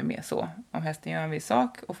bete mig mer så. Om hästen gör en viss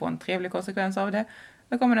sak och får en trevlig konsekvens av det,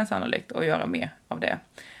 då kommer den sannolikt att göra mer av det.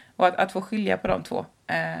 Och att få skilja på de två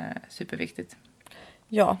är superviktigt.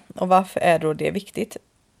 Ja, och varför är då det viktigt?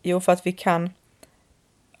 Jo, för att vi kan,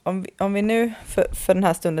 om vi nu för den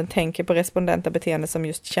här stunden tänker på respondenta beteende som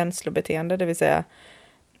just känslobeteende, det vill säga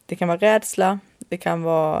det kan vara rädsla, det kan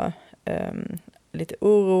vara lite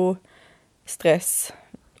oro, stress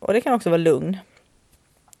och det kan också vara lugn.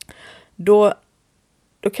 Då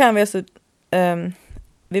kan vi alltså,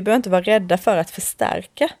 vi behöver inte vara rädda för att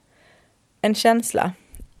förstärka en känsla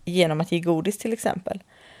genom att ge godis till exempel.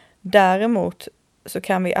 Däremot så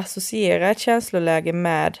kan vi associera ett känsloläge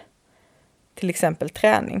med till exempel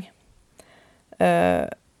träning.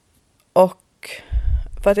 Och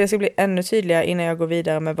för att det ska bli ännu tydligare innan jag går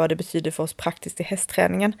vidare med vad det betyder för oss praktiskt i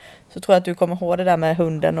hästträningen, så tror jag att du kommer ihåg det där med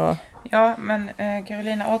hunden och... Ja, men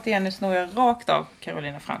Carolina, återigen nu snor jag rakt av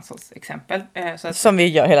Carolina Franssons exempel. Så att, som vi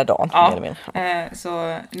gör hela dagen. Ja,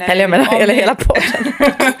 eller hela podden.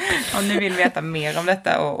 Om ni vill veta mer om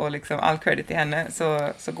detta och liksom all credit till henne,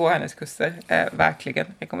 så går hennes kurser. Verkligen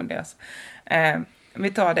rekommenderas.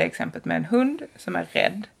 Vi tar det exemplet med en hund som är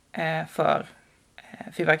rädd för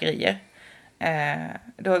fyrverkerier.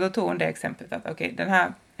 Då tog hon det exemplet att okej, den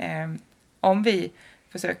här, om vi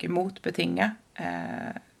försöker motbetinga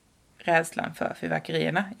rädslan för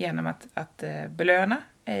fyrverkerierna genom att belöna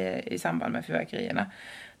i samband med fyrverkerierna,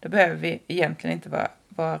 då behöver vi egentligen inte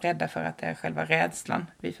vara rädda för att det är själva rädslan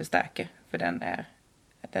vi förstärker, för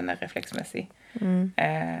den är reflexmässig.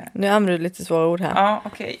 Nu använder du lite svåra ord här. Ja,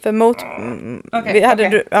 okej. För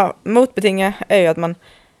motbetinga är ju att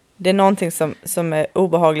det är någonting som är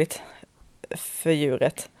obehagligt för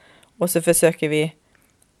djuret. Och så försöker vi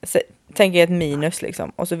tänka ett minus liksom.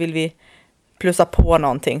 Och så vill vi plussa på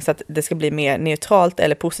någonting så att det ska bli mer neutralt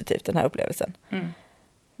eller positivt, den här upplevelsen.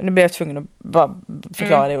 Nu blir jag tvungen att bara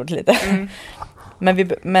förklara det ordet lite.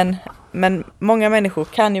 Men många människor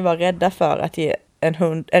kan ju vara rädda för att ge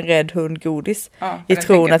en rädd hund godis i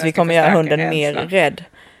tron att vi kommer göra hunden mer rädd.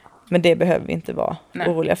 Men det behöver vi inte vara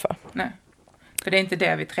oroliga för. Nej, för det är inte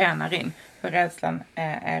det vi tränar in. För rädslan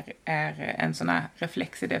är en sån här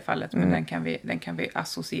reflex i det fallet, men den kan vi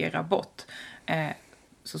associera bort.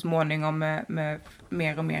 Så småningom med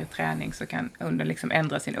mer och mer träning så kan hunden liksom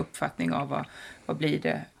ändra sin uppfattning av vad blir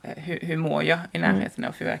det, hur mår jag i närheten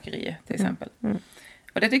av fyrverkerier till exempel.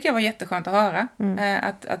 Och det tycker jag var jätteskönt att höra.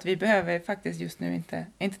 Att vi behöver faktiskt just nu inte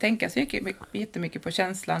tänka så jättemycket på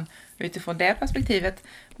känslan utifrån det perspektivet.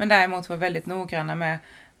 Men däremot vara väldigt noggranna med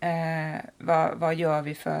vad gör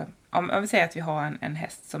vi för... Om vi säger att vi har en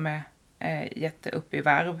häst som är jätteupp i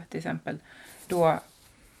varv till exempel. Då,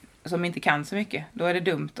 som inte kan så mycket. Då är det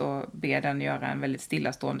dumt att be den göra en väldigt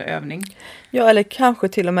stillastående övning. Ja, eller kanske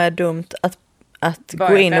till och med dumt att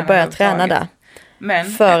gå in och börja träna där. Men,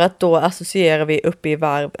 för att då associerar vi upp i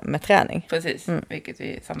varv med träning. Precis, vilket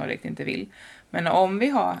vi sannolikt inte vill. Men om vi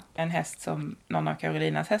har en häst som någon av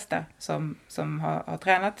Carolinas hästar som har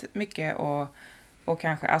tränat mycket och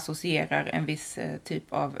kanske associerar en viss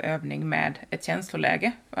typ av övning med ett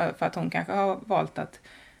känsloläge. För att hon kanske har valt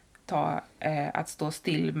att stå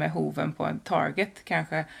still med hoven på en target.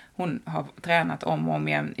 Kanske hon har tränat om och om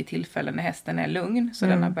igen i tillfällen när hästen är lugn. Så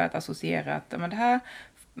den har börjat associera att men det här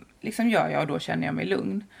liksom gör jag och då känner jag mig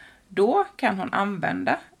lugn. Då kan hon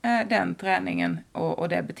använda den träningen och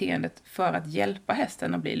det beteendet för att hjälpa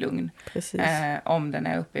hästen att bli lugn. Om den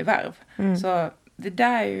är uppe i varv. Så det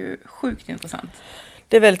där är ju sjukt intressant.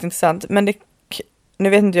 Det är väldigt intressant. Men nu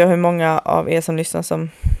vet inte jag hur många av er som lyssnar som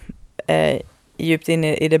är djupt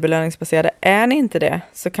inne i det belöningsbaserade. Är ni inte det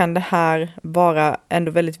så kan det här vara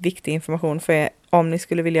ändå väldigt viktig information för er om ni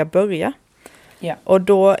skulle vilja börja. Ja. Och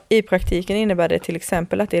då i praktiken innebär det till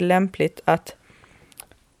exempel att det är lämpligt att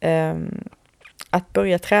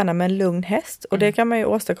börja träna med en lugn häst. Och det kan man ju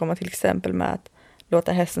åstadkomma till exempel med att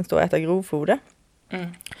låta hästen stå och äta grovfoder.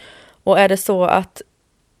 Och är det så att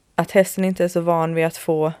hästen inte är så van vid att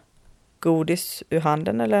få godis ur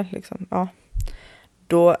handen eller liksom, ja,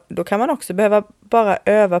 då kan man också behöva bara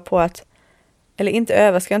öva på att, eller inte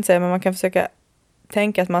öva ska jag inte säga, men man kan försöka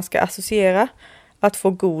tänka att man ska associera att få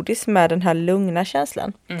godis med den här lugna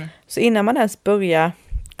känslan. Så innan man ens börjar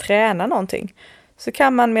träna någonting så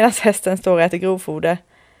kan man medan hästen står och äter grovfoder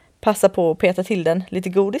passa på att peta till den lite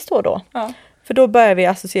godis då. Ja. För då börjar vi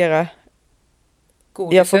associera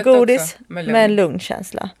jag får godis med en lugn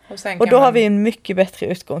känsla. Och då har vi en mycket bättre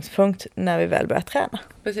utgångspunkt när vi väl börjar träna.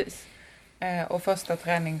 Precis. Och första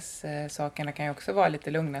träningssakerna kan ju också vara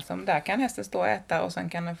lite lugna. Som där kan hästen stå och äta och sen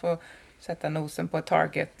kan den få sätta nosen på ett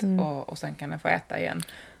target och sen kan den få äta igen.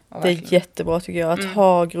 Det är jättebra tycker jag att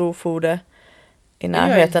ha grovfoder i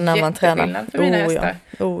närheten när man tränar. Det gör jätteskillnad för mina hästar.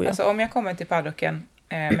 Ja. Alltså om jag kommer till paddocken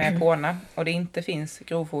med Kona och det inte finns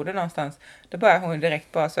grovfoder någonstans, då börjar hon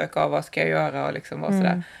direkt bara söka av vad ska jag göra och liksom vara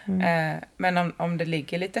sådär. Men om det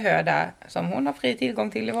ligger lite hö där som hon har fri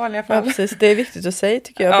tillgång till i vanliga fall. Ja, precis. Det är viktigt att säga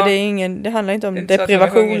tycker jag, för det handlar inte om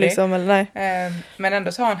deprivation liksom, eller nej. Men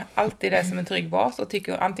ändå så har hon alltid det som en trygg bas och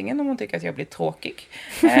tycker antingen om hon tycker att jag blir tråkig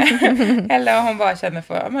eller om hon bara känner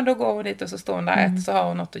för, men då går hon dit och så står hon där så har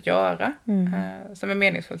hon något att göra som är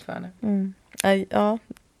meningsfullt för henne. Ja,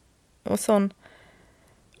 och sån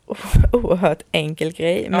oerhört enkel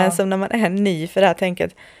grej, men som när man är ny för det här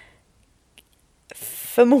tänket,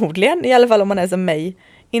 förmodligen, i alla fall om man är som mig,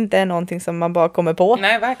 inte är någonting som man bara kommer på.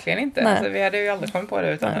 Nej, verkligen inte. Alltså, vi hade ju aldrig kommit på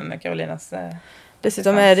det utan Carolinas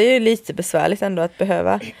dessutom är det ju lite besvärligt ändå att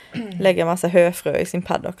behöva lägga massa höfrö i sin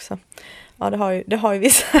paddock. Så. Ja, det har ju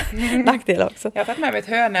vissa nackdelar också. Jag har tagit med mig ett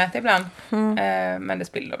hönät ibland, men det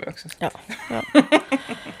spiller vi också. Ja.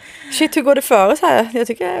 Shit, hur går det för oss här? Jag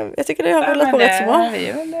tycker det har rullat på rätt så bra. Vi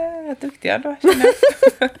är väl rätt duktiga då.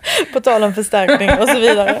 På tal om förstärkning och så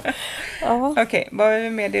vidare. Okej, vad vill vi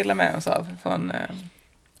mer dela med oss av från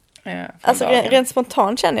alltså rent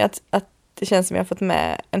spontant känner jag att det känns som jag har fått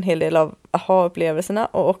med en hel del av aha-upplevelserna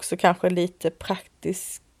och också kanske lite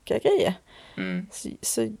praktiska grejer.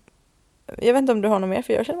 Så jag vet inte om du har något mer,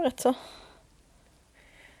 för jag känner mig rätt så.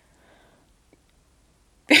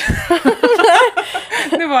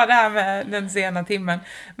 Det var det här med den sena timmen.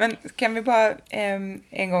 Men kan vi bara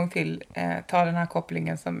en gång till ta den här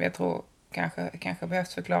kopplingen som jag tror kanske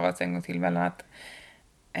behövs förklaras en gång till mellan att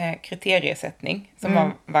kriteriesättning som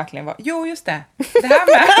man verkligen var. Jo, just det. Det här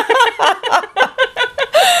med.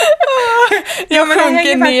 Jag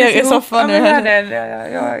sjunker ner i soffan nu.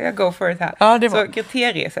 Jag go for it här. Ja, så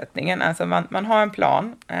kriteriesättningen, alltså man har en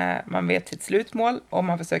plan, man vet sitt slutmål och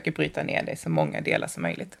man försöker bryta ner det i så många delar som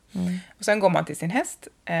möjligt. Och sen går man till sin häst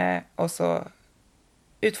och så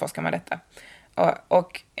utforskar man detta.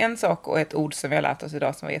 Och en sak och ett ord som vi har lärt oss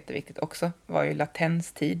idag som var jätteviktigt också var ju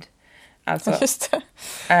latenstid. Alltså, just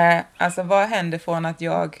det. Alltså vad händer från att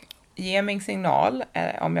jag ger min signal,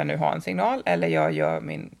 om jag nu har en signal, eller jag gör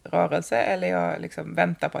min rörelse, eller jag liksom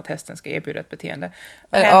väntar på att hästen ska erbjuda ett beteende.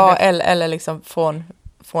 Eller liksom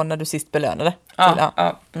från när du sist belönade.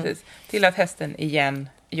 Ja, precis. Till att hästen igen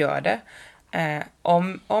gör det.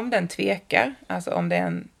 Om den tvekar, alltså om det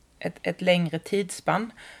är ett längre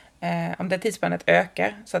tidsspann, om det tidsspannet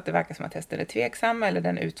ökar så att det verkar som att hästen är tveksam, eller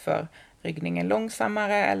den utför ryggningen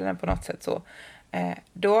långsammare, eller den på något sätt så,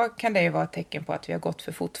 då kan det ju vara ett tecken på att vi har gått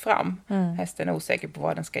för fort fram. Hästen är osäker på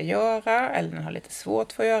vad den ska göra, eller den har lite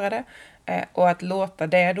svårt för att göra det. Och att låta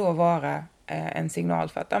det då vara en signal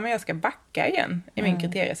för att men jag ska backa igen i min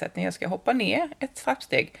kriteriesättning. Jag ska hoppa ner ett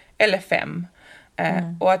trappsteg, eller 5.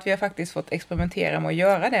 Och att vi har faktiskt fått experimentera med att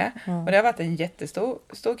göra det. Och det har varit en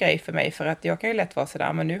jättestor grej för mig, för att jag kan ju lätt vara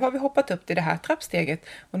sådär, men nu har vi hoppat upp till det här trappsteget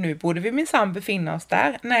och nu borde vi minsann befinna oss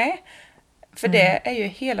där. Nej, för det är ju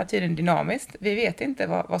hela tiden dynamiskt. Vi vet inte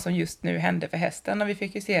vad som just nu hände för hästen, och vi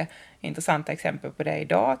fick ju se intressanta exempel på det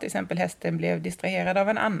idag. Till exempel hästen blev distraherad av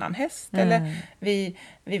en annan häst, eller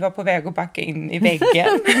vi var på väg att backa in i väggen.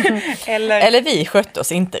 eller vi skötte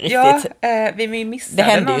oss inte riktigt. Ja, vi missade det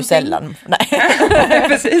händer någonting. Ju sällan. Nej.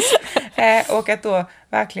 Precis. Och att då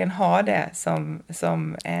verkligen ha det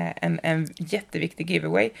som en jätteviktig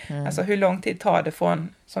giveaway. Alltså hur lång tid tar det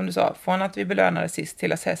från, som du sa, från att vi belönade sist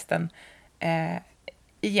till att hästen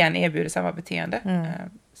igen erbjuder samma beteende.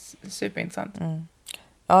 Superintressant.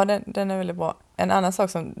 Ja, den är väldigt bra. En annan sak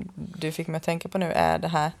som du fick mig att tänka på nu är det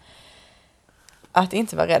här att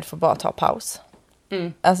inte vara rädd för att bara ta paus.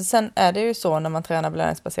 Alltså sen är det ju så när man tränar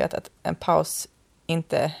belöningsbaserat att en paus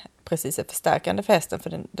inte precis är förstärkande för hästen,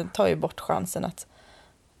 för den tar ju bort chansen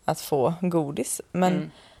att få godis.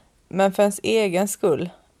 Men för ens egen skull,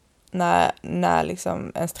 när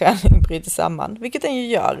liksom ens träning bryter samman, vilket den ju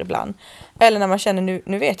gör ibland, eller när man känner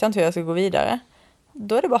nu vet jag inte hur jag ska gå vidare,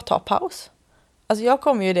 då är det bara att ta paus. Alltså jag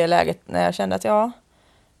kom ju i det läget när jag kände att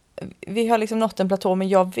vi har liksom nått en platå, men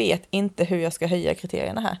jag vet inte hur jag ska höja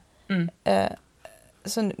kriterierna här.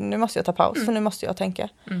 Så nu måste jag ta paus, för nu måste jag tänka.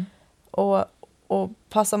 Och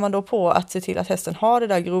passar man då på att se till att hästen har det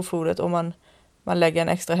där grovfodret och man lägger en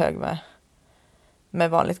extra hög med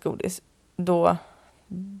vanligt godis, då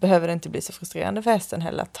behöver det inte bli så frustrerande för hästen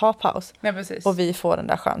heller att ta paus. Ja, precis. Och vi får den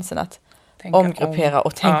där chansen att omgruppera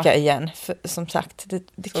och tänka igen. För, som sagt,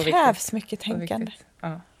 det krävs mycket tänkande.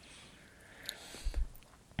 Ja.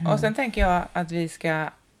 Och sen tänker jag att vi ska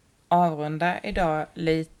avrunda idag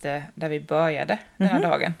lite där vi började den här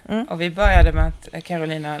dagen. Och vi började med att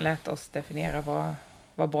Carolina lät oss definiera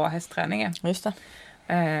vad bra hästträning är. Just det.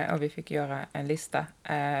 Och vi fick göra en lista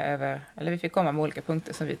eller vi fick komma med olika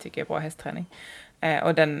punkter som vi tycker är bra hästträning.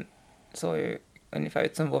 Och den såg ju ungefär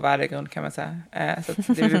ut som vår värdegrund kan man säga. Så att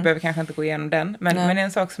vi behöver kanske inte gå igenom den. Men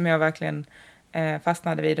en sak som jag verkligen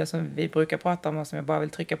fastnade vid och som vi brukar prata om och som jag bara vill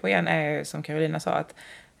trycka på igen är ju, som Carolina sa, att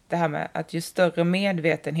det här med att ju större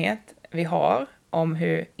medvetenhet vi har om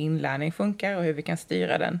hur inlärning funkar och hur vi kan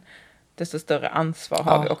styra den, desto större ansvar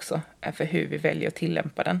har vi också för hur vi väljer att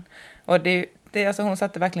tillämpa den. Och det alltså hon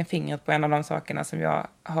satte verkligen fingret på en av de sakerna som jag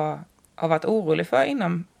har varit orolig för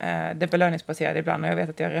inom det belöningsbaserade ibland. Och jag vet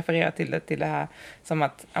att jag refererar till det här som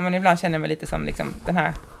att ibland känner jag mig lite som liksom, den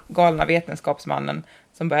här galna vetenskapsmannen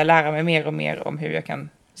som börjar lära mig mer och mer om hur jag kan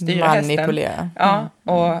styra manipulera. Hästen.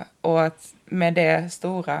 Ja, och att med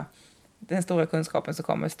den stora kunskapen så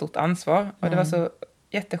kommer ett stort ansvar. Och det var så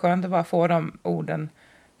jätteskönt att bara få de orden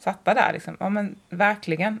satta där. Liksom. Ja, men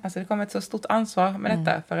verkligen. Alltså det kommer ett så stort ansvar med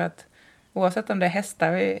detta. För att oavsett om det är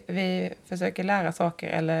hästar vi försöker lära saker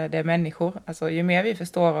eller det är människor. Alltså ju mer vi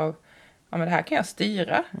förstår av men det här kan jag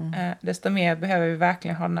styra. Desto mer behöver vi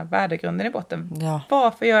verkligen ha den här värdegrunden i botten. Ja.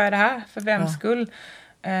 Varför gör jag det här? För vems skull?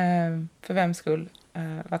 För vems skull?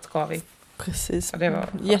 Vart ska vi? Precis. Det var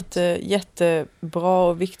jättebra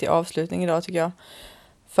och viktig avslutning idag tycker jag.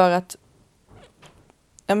 För att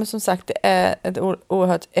men som sagt, det är ett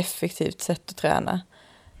oerhört effektivt sätt att träna.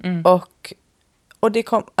 Och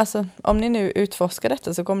det om ni nu utforskar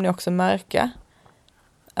detta så kommer ni också märka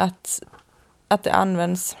att det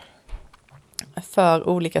används för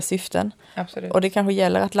olika syften. Absolut. Och det kanske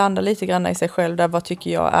gäller att landa lite grann i sig själv där vad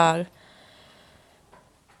tycker jag är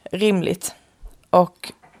rimligt.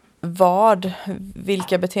 Och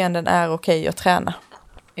vilka beteenden är okej att träna.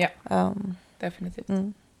 Ja, definitivt.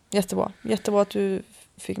 Jättebra att du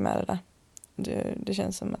fick med det där. Det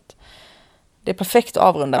känns som att det är perfekt att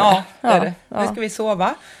avrunda med. Ja, det är det. Nu ska vi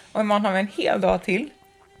sova och imorgon har vi en hel dag till.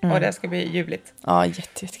 Och det ska bli ljuvligt. Ja,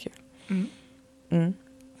 jättekul.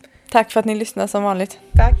 Tack för att ni lyssnar som vanligt.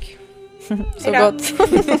 Tack. Så gott.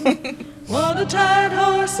 While the tired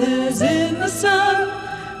horses in the sun,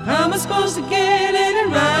 how am I supposed to get in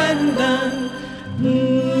and ride and done?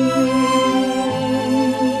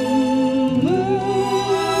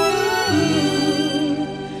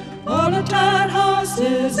 All the tired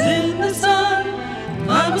horses in the sun,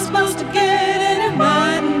 how am I supposed to get in and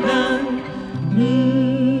ride and done?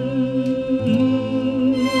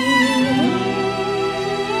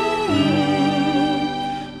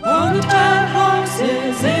 All the tired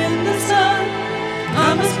horses in the sun,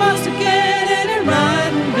 how am I supposed to get in and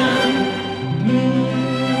ride and done?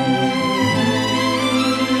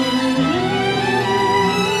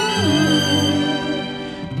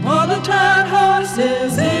 All the tired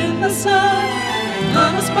horses in the sun, how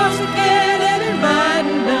am I supposed to get in and ride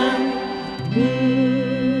and done?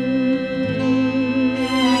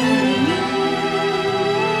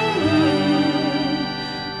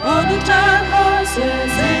 All the tired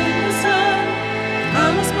horses in the sun, how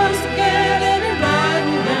am I supposed to get in and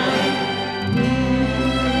ride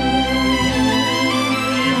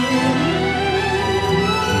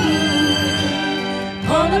and done?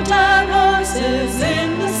 All the tired horses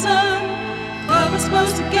in the sun, how am I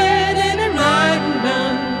supposed to get in and ride and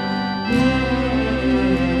done?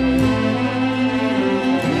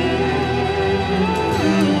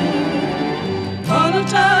 All the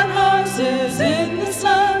tired horses in the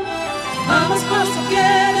sun, how am I supposed to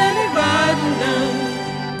get in and ride and done?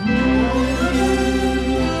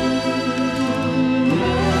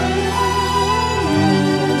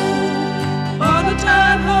 All the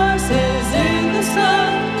tired horses in the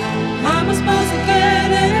sun, how am I supposed to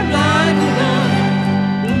get in and ride and done?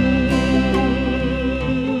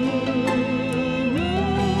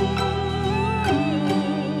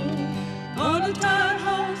 All the tired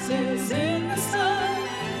horses in the sun,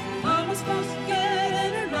 how am I supposed to